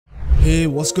Hey,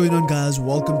 what's going on guys,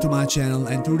 welcome to my channel,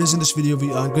 and today in this video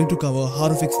we are going to cover how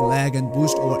to fix lag and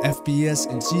boost our FPS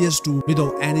in CS2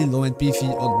 without any low-end PC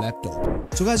or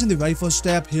laptop. So guys, in the very first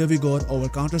step, here we got our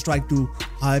Counter-Strike 2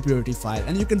 high priority file,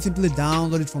 and you can simply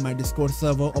download it from my Discord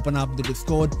server. Open up the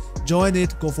Discord, join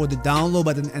it, go for the download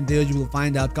button, and there you will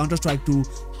find out Counter-Strike 2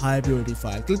 high priority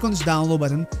file. Click on this download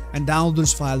button and download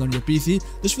this file on your PC.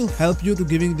 This will help you to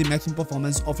giving the maximum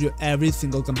performance of your every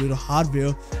single computer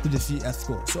hardware to the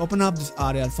CS4. So open up this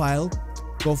RAR file,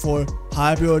 go for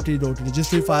high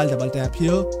priority.registry file, double tap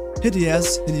here, hit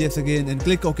yes again, and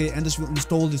click OK, and this will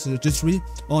install this registry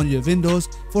on your Windows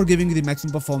for giving you the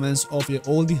maximum performance of your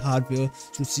all the hardware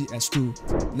to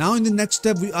CS2. Now in the next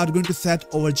step, we are going to set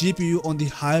our GPU on the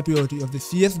high priority of the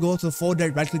CSGO. So for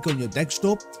that, right click on your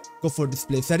desktop, go for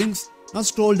display settings, now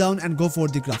scroll down and go for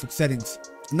the graphic settings.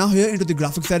 Now here into the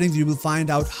graphic settings, you will find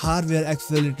out hardware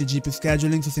accelerated GPU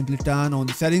scheduling, so simply turn on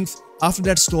the settings. After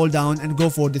that, scroll down and go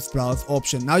for this browse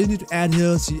option. Now you need to add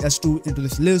here CS2 into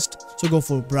this list, so go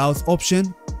for browse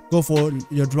option, go for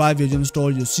your drive where you install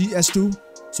your CS2,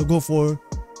 so go for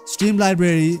Steam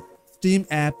library, Steam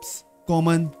apps,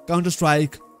 common,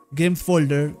 Counter-Strike, games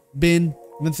folder, bin,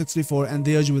 Win64, and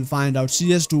there you will find out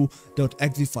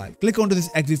cs2.exe file. Click onto this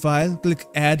exe file, click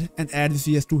add, and add the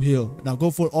CS2 here. Now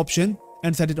go for option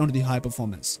and set it onto the high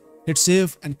performance. Hit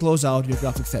save and close out your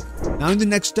graphics setting. Now in the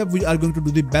next step, we are going to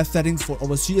do the best settings for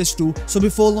our CS2. So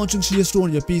before launching CS2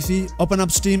 on your PC, open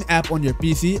up Steam app on your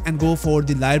PC and go for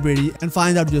the library and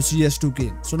find out your CS2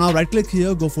 game. So now right click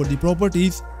here, go for the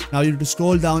properties. Now you need to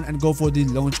scroll down and go for the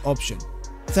launch option.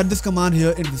 Set this command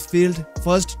here in this field.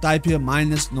 First type here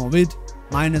 -novid,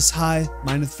 -high,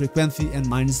 -frequency, and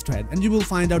 -thread, and you will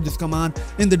find out this command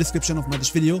in the description of this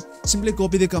video. Simply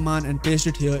copy the command and paste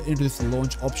it here into this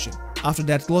launch option. After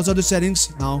that, close out the settings.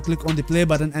 Now click on the play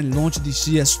button and launch the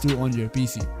CS2 on your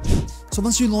PC. So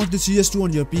once you launch the CS2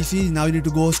 on your PC, now you need to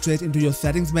go straight into your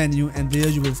settings menu, and there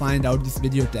you will find out this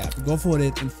video tab. Go for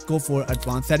it and go for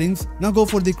advanced settings. Now go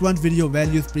for the current video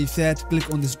values preset. Click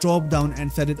on this drop down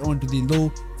and set it onto the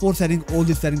low. For setting all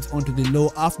the settings onto the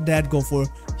low. After that, go for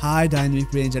high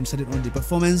dynamic range and set it on the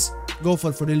performance. Go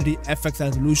for fidelity, FX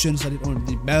resolution, set it on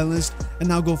the balanced, and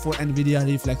now go for NVIDIA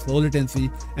reflex low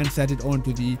latency and set it on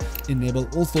to the enable,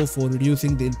 also for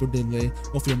reducing the input delay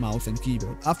of your mouse and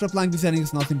keyboard. After applying the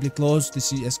settings, now simply close the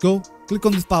CSGO. Click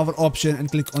on this power option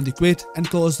and click on the quit and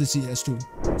close the CS2.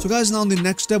 So guys, now in the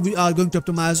next step, we are going to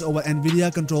optimize our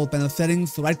NVIDIA control panel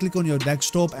settings. So right click on your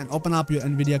desktop and open up your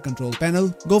NVIDIA control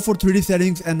panel. Go for 3D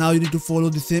settings, and now you need to follow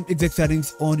the same exact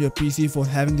settings on your PC for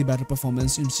having the better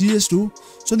performance in CS2.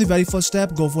 So in the very first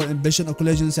step, go for ambition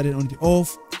occlusion, set it on the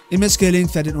off. Image scaling,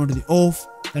 set it on the off.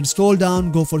 Then scroll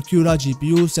down, go for CUDA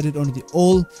GPU, set it on the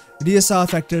all. DSR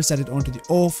factor, set it onto the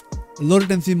off. Low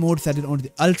latency mode, set it on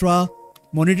the ultra.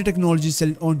 Monitor technology, set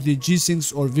it onto the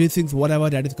G-Syncs or V-Syncs, whatever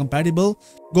that is compatible.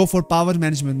 Go for power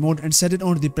management mode and set it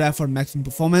onto the prep for maximum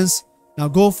performance. Now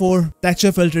go for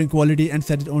texture filtering quality and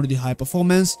set it onto the high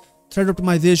performance. Thread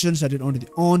optimization, set it onto the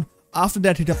on. After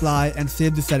that, hit apply and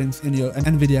save the settings in your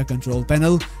NVIDIA control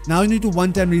panel. Now you need to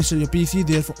one-time restart your PC,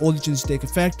 therefore all the changes take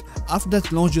effect. After that,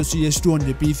 launch your CS2 on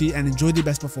your PC and enjoy the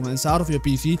best performance out of your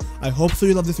PC. I hope so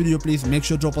you love this video. Please make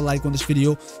sure to drop a like on this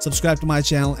video, subscribe to my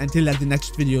channel, and till at the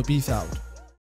next video, peace out.